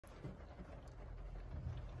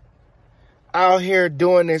Out here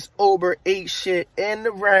doing this Uber Eats shit in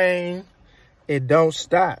the rain. It don't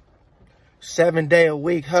stop.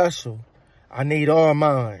 7-day-a-week hustle. I need all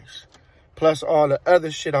mines. Plus all the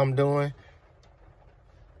other shit I'm doing.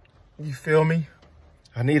 You feel me?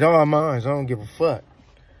 I need all mines. I don't give a fuck.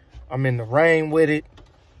 I'm in the rain with it.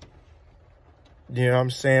 You know what I'm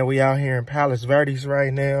saying? We out here in Palos Verdes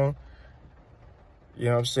right now. You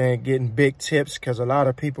know what I'm saying? Getting big tips because a lot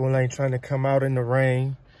of people ain't trying to come out in the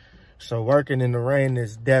rain. So working in the rain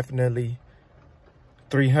is definitely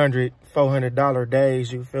 $300, $400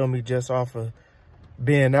 days, you feel me, just off of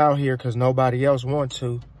being out here because nobody else want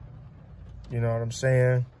to. You know what I'm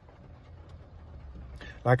saying?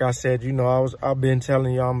 Like I said, you know, I've been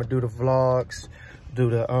telling y'all I'm gonna do the vlogs, do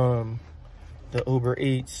the Uber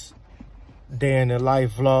Eats day in the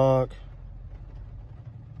life vlog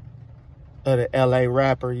of the LA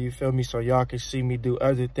rapper, you feel me? So y'all can see me do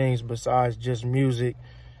other things besides just music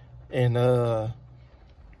and on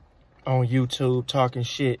YouTube talking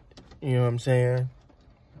shit, you know what I'm saying?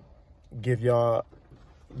 Give y'all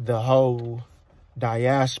the whole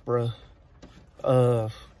diaspora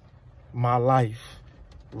of my life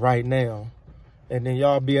right now. And then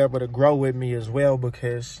y'all be able to grow with me as well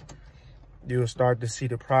because you'll start to see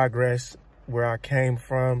the progress where I came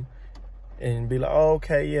from and be like, oh,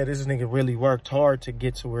 okay, yeah, this nigga really worked hard to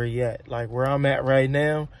get to where he at. Like where I'm at right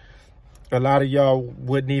now, a lot of y'all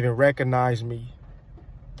wouldn't even recognize me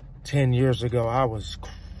 10 years ago. I was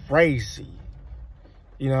crazy.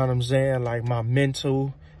 You know what I'm saying? Like my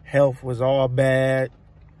mental health was all bad.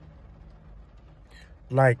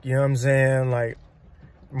 Like, you know what I'm saying? Like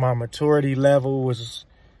my maturity level was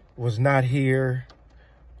not here.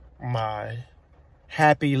 My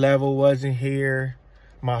happy level wasn't here.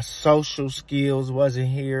 My social skills wasn't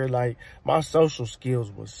here. Like my social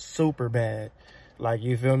skills was super bad. Like,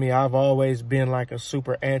 you feel me? I've always been like a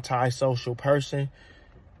super antisocial person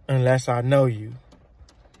unless I know you.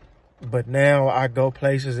 But now I go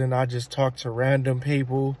places and I just talk to random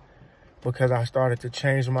people because I started to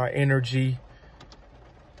change my energy.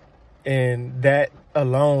 And that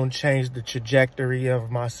alone changed the trajectory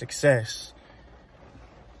of my success.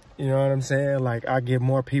 You know what I'm saying? Like, I get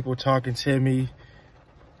more people talking to me,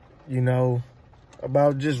 you know,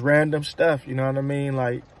 about just random stuff, you know what I mean?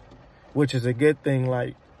 Like, which is a good thing.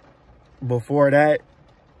 Like, before that,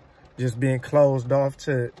 just being closed off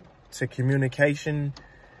to communication,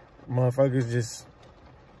 motherfuckers just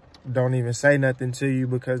don't even say nothing to you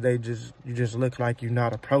because you just look like you're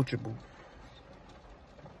not approachable.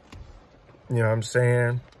 You know what I'm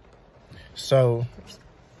saying? So,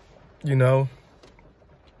 you know,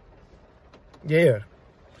 yeah.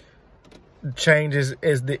 Change is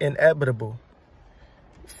the inevitable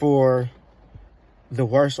for the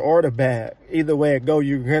worst or the bad. Either way it go,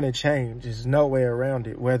 you're gonna change. There's no way around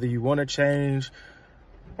it, whether you want to change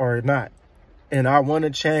or not. And I want to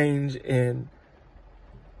change, and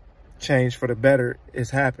change for the better is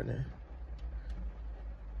happening.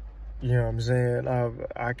 You know what I'm saying?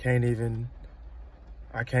 I can't even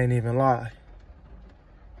lie.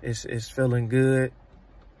 It's feeling good,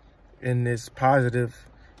 and this positive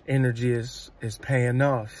energy is paying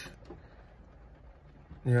off.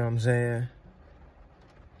 You know what I'm saying?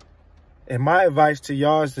 And my advice to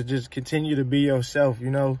y'all is to just continue to be yourself. You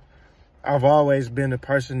know, I've always been a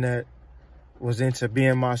person that was into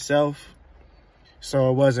being myself. So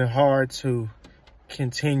it wasn't hard to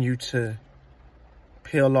continue to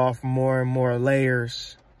peel off more and more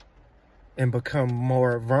layers and become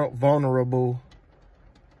more vulnerable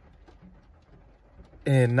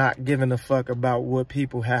and not giving a fuck about what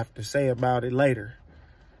people have to say about it later.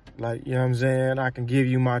 Like, you know what I'm saying? I can give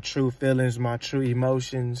you my true feelings, my true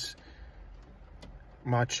emotions,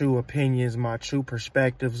 my true opinions, my true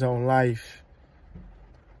perspectives on life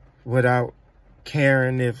without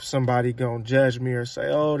caring if somebody gonna judge me or say,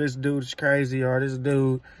 oh, this dude is crazy, or this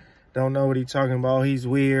dude don't know what he's talking about, he's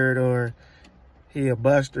weird, or he a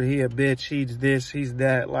buster, he a bitch, he's this, he's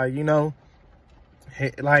that. Like, you know,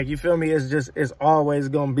 like, you feel me? It's always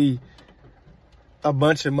gonna be a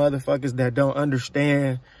bunch of motherfuckers that don't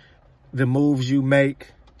understand the moves you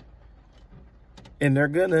make, and they're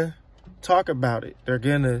gonna talk about it. They're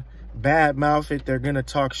gonna badmouth it. They're gonna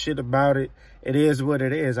talk shit about it. It is what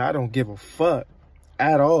it is. I don't give a fuck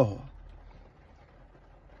at all.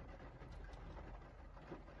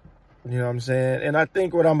 You know what I'm saying? And I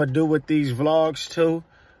think what I'm gonna do with these vlogs too,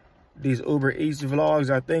 these Uber Eats vlogs,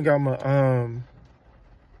 I think I'm gonna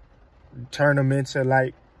turn them into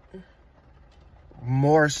like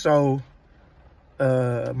more so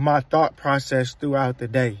my thought process throughout the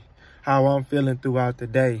day, how I'm feeling throughout the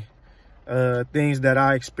day, things that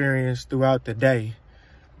I experience throughout the day.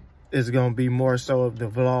 is going to be more so of the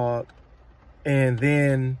vlog. And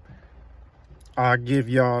then I'll give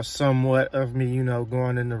y'all somewhat of me, you know,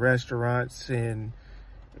 going into restaurants and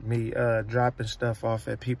me dropping stuff off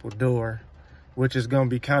at people's door, which is going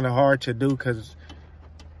to be kind of hard to do because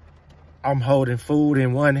I'm holding food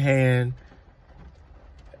in one hand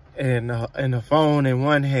and the phone in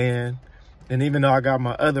one hand. And even though I got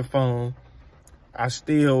my other phone, I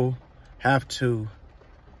still have to,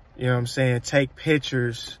 you know what I'm saying, take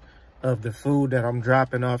pictures of the food that I'm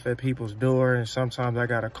dropping off at people's door. And sometimes I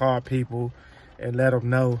got to call people and let them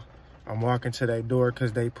know I'm walking to their door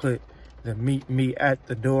because they put the meet me at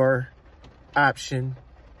the door option.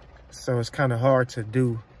 So it's kind of hard to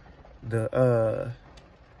do the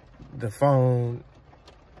phone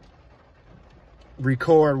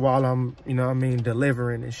record while I'm, you know what I mean,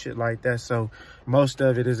 delivering and shit like that. So most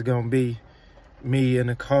of it is gonna be me in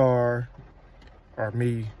the car or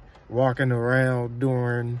me walking around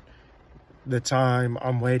during the time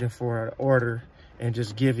I'm waiting for an order and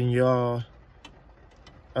just giving y'all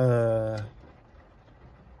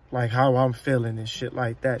like how I'm feeling and shit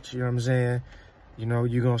like that. You know what I'm saying? You know,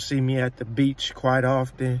 you're gonna see me at the beach quite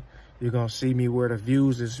often. You're gonna see me where the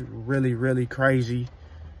views is really, really crazy,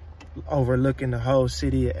 overlooking the whole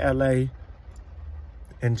city of LA,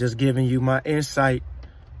 and just giving you my insight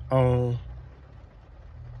on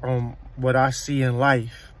what I see in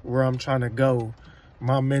life, where I'm trying to go,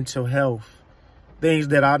 my mental health, things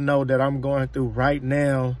that I know that I'm going through right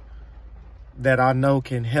now that I know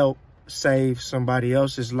can help save somebody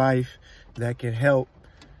else's life, that can help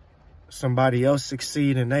somebody else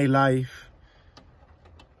succeed in their life,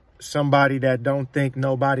 somebody that don't think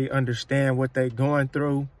nobody understand what they going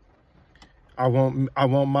through. I want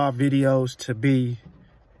my videos to be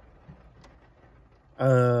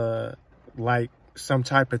like some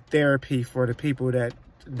type of therapy for the people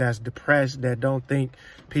that's depressed, that don't think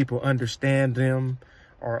people understand them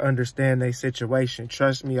or understand their situation.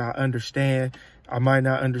 Trust me, I understand. I might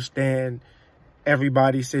not understand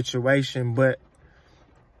everybody's situation, but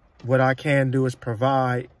what I can do is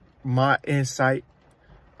provide my insight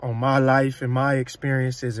on my life and my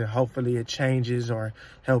experiences, and hopefully it changes or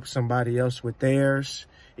helps somebody else with theirs.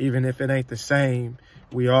 Even if it ain't the same,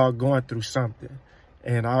 we all going through something.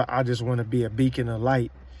 And I just want to be a beacon of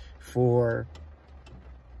light for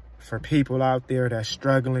people out there that's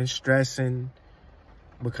struggling, stressing,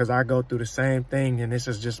 because I go through the same thing, and this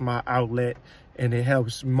is just my outlet, and it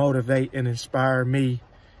helps motivate and inspire me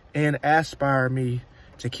and aspire me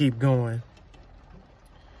to keep going,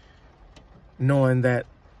 knowing that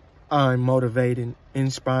I'm motivating,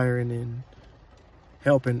 inspiring, and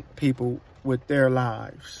helping people with their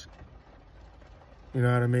lives. You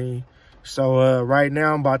know what I mean? So right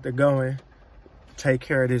now I'm about to go and take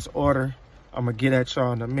care of this order. I'm gonna get at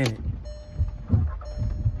y'all in a minute.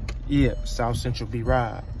 Yeah, South Central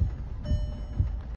B.ROB.